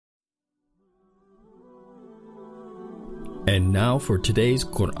And now for today's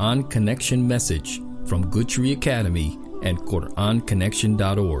Quran Connection message from Good Tree Academy and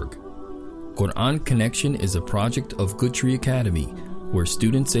QuranConnection.org. Quran Connection is a project of Good Tree Academy where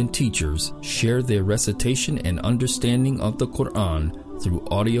students and teachers share their recitation and understanding of the Quran through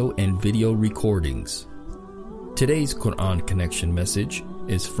audio and video recordings. Today's Quran Connection message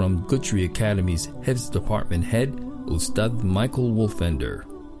is from Good Tree Academy's Hifz Department Head, Ustad Michael Wolfender.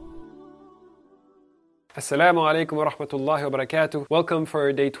 Assalamu alaikum wa rahmatullahi wa barakatuh. Welcome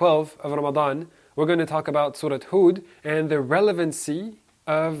for day 12 of Ramadan. We're going to talk about Surah Hud and the relevancy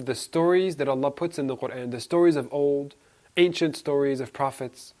of the stories that Allah puts in the Quran, the stories of old, ancient stories of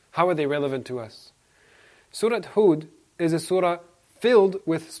prophets. How are they relevant to us? Surah Hud is a surah filled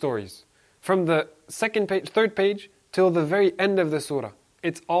with stories. From the third page till the very end of the surah.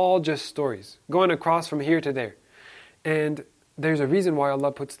 It's all just stories, going across from here to there. And there's a reason why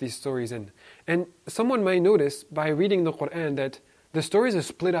Allah puts these stories in. And someone may notice by reading the Quran that the stories are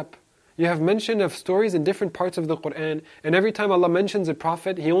split up. You have mention of stories in different parts of the Quran, and every time Allah mentions a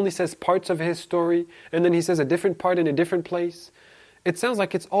prophet, He only says parts of his story, and then He says a different part in a different place. It sounds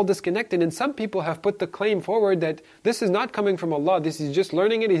like it's all disconnected, and some people have put the claim forward that this is not coming from Allah, this is just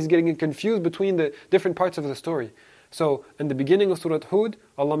learning it, He's getting confused between the different parts of the story. So, in the beginning of Surah Hud,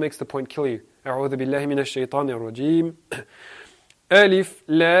 Allah makes the point clear. أعوذ بالله من الشيطان الرجيم ألف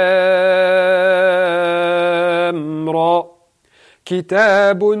لام را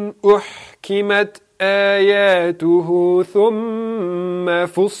كتاب أحكمت آياته ثم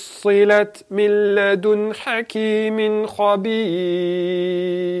فصلت من لدن حكيم خبير.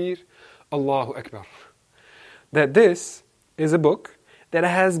 Allahu Akbar. That this is a book that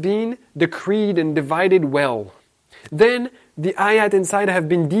has been decreed and divided well. Then the ayat inside have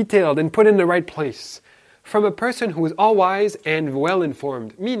been detailed and put in the right place. From a person who is all-wise and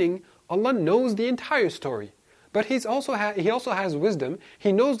well-informed, meaning Allah knows the entire story. But He also has wisdom.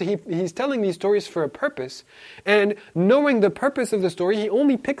 He knows that He's telling these stories for a purpose. And knowing the purpose of the story, He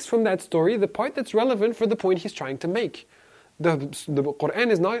only picks from that story the part that's relevant for the point He's trying to make. The Quran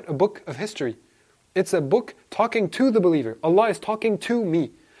is not a book of history. It's a book talking to the believer. Allah is talking to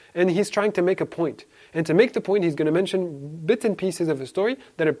me. And He's trying to make a point. And to make the point, He's going to mention bits and pieces of a story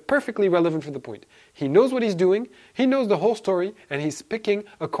that are perfectly relevant for the point. He knows what He's doing, He knows the whole story, and He's picking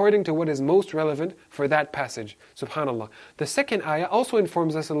according to what is most relevant for that passage. SubhanAllah. The second ayah also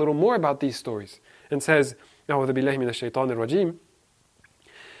informs us a little more about these stories, and says, أعوذ بالله من الشيطان الرجيم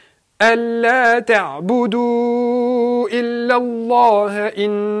ألا تعبدوا إلا الله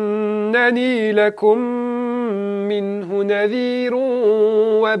إنني لكم منه نذير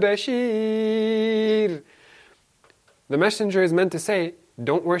وبشير. The messenger is meant to say,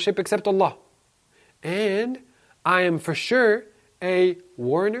 don't worship except Allah. And I am for sure a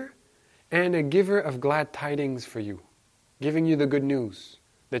warner and a giver of glad tidings for you, giving you the good news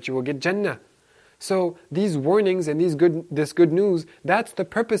that you will get Jannah. So these warnings and this good news, that's the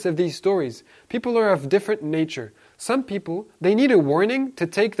purpose of these stories. People are of different nature. Some people, they need a warning to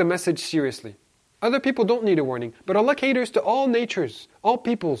take the message seriously. Other people don't need a warning. But Allah caters to all natures, all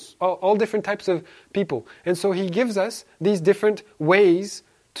peoples, all different types of people. And so He gives us these different ways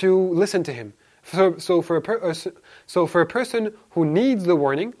to listen to Him. So for a person who needs the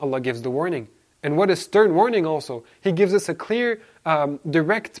warning, Allah gives the warning. And what a stern warning also. He gives us a clear,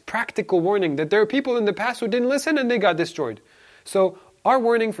 direct, practical warning that there are people in the past who didn't listen and they got destroyed. So our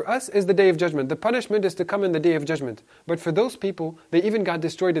warning for us is the Day of Judgment. The punishment is to come in the Day of Judgment. But for those people, they even got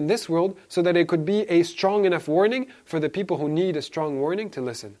destroyed in this world so that it could be a strong enough warning for the people who need a strong warning to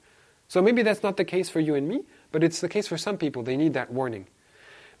listen. So maybe that's not the case for you and me, but it's the case for some people. They need that warning.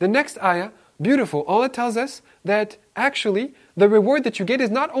 The next ayah, beautiful. Allah tells us that actually the reward that you get is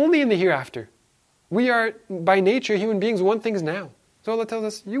not only in the hereafter. We are, by nature, human beings who want things now. So Allah tells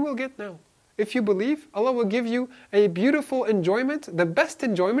us, you will get now. If you believe, Allah will give you a beautiful enjoyment, the best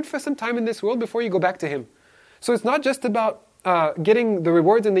enjoyment for some time in this world before you go back to Him. So it's not just about getting the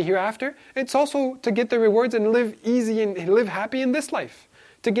rewards in the hereafter, it's also to get the rewards and live easy and live happy in this life.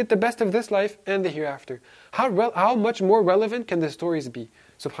 To get the best of this life and the hereafter. How much more relevant can the stories be?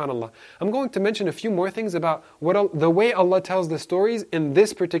 SubhanAllah. I'm going to mention a few more things about the way Allah tells the stories in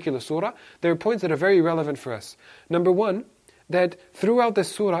this particular surah. There are points that are very relevant for us. Number one, that throughout the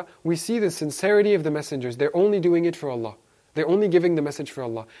surah, we see the sincerity of the messengers. They're only doing it for Allah. They're only giving the message for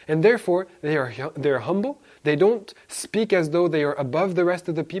Allah. And therefore, they're humble. They don't speak as though they are above the rest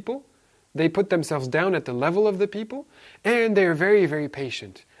of the people. They put themselves down at the level of the people. And they're very, very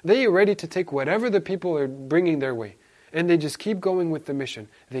patient. They are ready to take whatever the people are bringing their way. and they just keep going with the mission.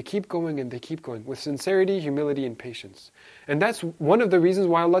 They keep going and they keep going with sincerity, humility, and patience. And that's one of the reasons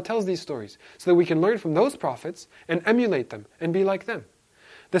why Allah tells these stories, so that we can learn from those prophets and emulate them and be like them.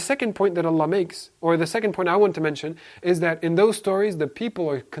 The second point that Allah makes, or the second point I want to mention, is that in those stories, the people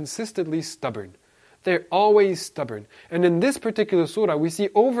are consistently stubborn. They're always stubborn. And in this particular surah, we see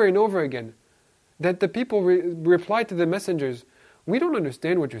over and over again that the people reply to the messengers, "We don't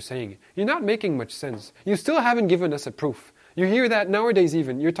understand what you're saying. You're not making much sense. You still haven't given us a proof." You hear that nowadays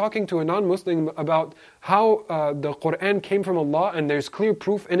even. You're talking to a non-Muslim about how the Qur'an came from Allah and there's clear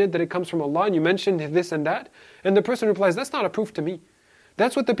proof in it that it comes from Allah, and you mentioned this and that, and the person replies, "That's not a proof to me."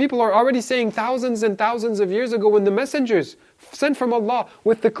 That's what the people are already saying thousands and thousands of years ago when the messengers sent from Allah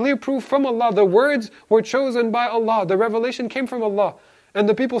with the clear proof from Allah. The words were chosen by Allah. The revelation came from Allah. And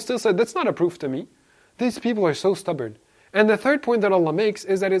the people still said, "That's not a proof to me." These people are so stubborn. And the third point that Allah makes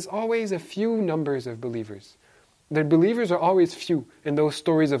is that it's always a few numbers of believers. The believers are always few in those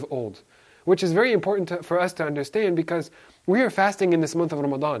stories of old, which is very important for us to understand, because we are fasting in this month of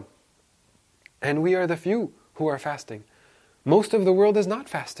Ramadan. And we are the few who are fasting. Most of the world is not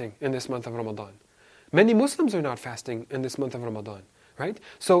fasting in this month of Ramadan. Many Muslims are not fasting in this month of Ramadan, right?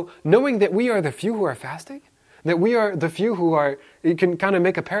 So knowing that we are the few who are fasting, that we are the few who are, you can kind of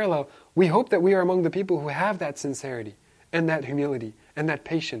make a parallel, we hope that we are among the people who have that sincerity and that humility and that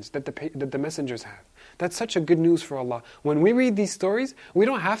patience that the messengers have. That's such a good news for Allah. When we read these stories, we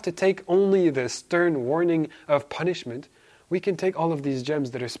don't have to take only the stern warning of punishment. We can take all of these gems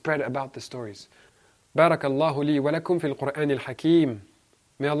that are spread about the stories. Barakallahu li wa lakum fil Qur'an al-Hakim.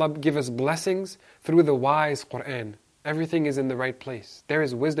 May Allah give us blessings through the wise Qur'an. Everything is in the right place. There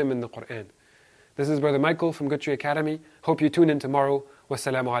is wisdom in the Qur'an. This is Brother Michael from Good Tree Academy. Hope you tune in tomorrow.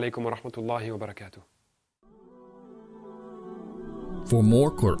 Wassalamu alaikum wa rahmatullahi wa barakatuh. For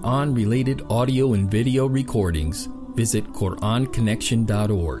more Quran-related audio and video recordings, visit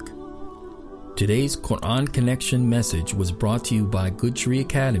QuranConnection.org. Today's Quran Connection message was brought to you by Good Tree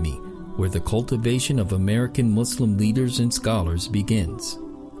Academy, where the cultivation of American Muslim leaders and scholars begins.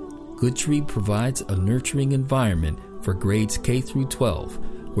 Good Tree provides a nurturing environment for grades K through 12,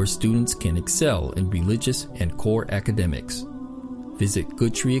 where students can excel in religious and core academics. Visit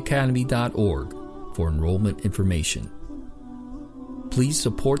goodtreeacademy.org for enrollment information. Please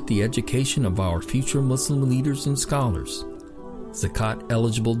support the education of our future Muslim leaders and scholars.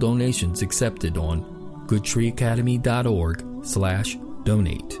 Zakat-eligible donations accepted on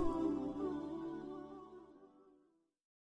goodtreeacademy.org/donate.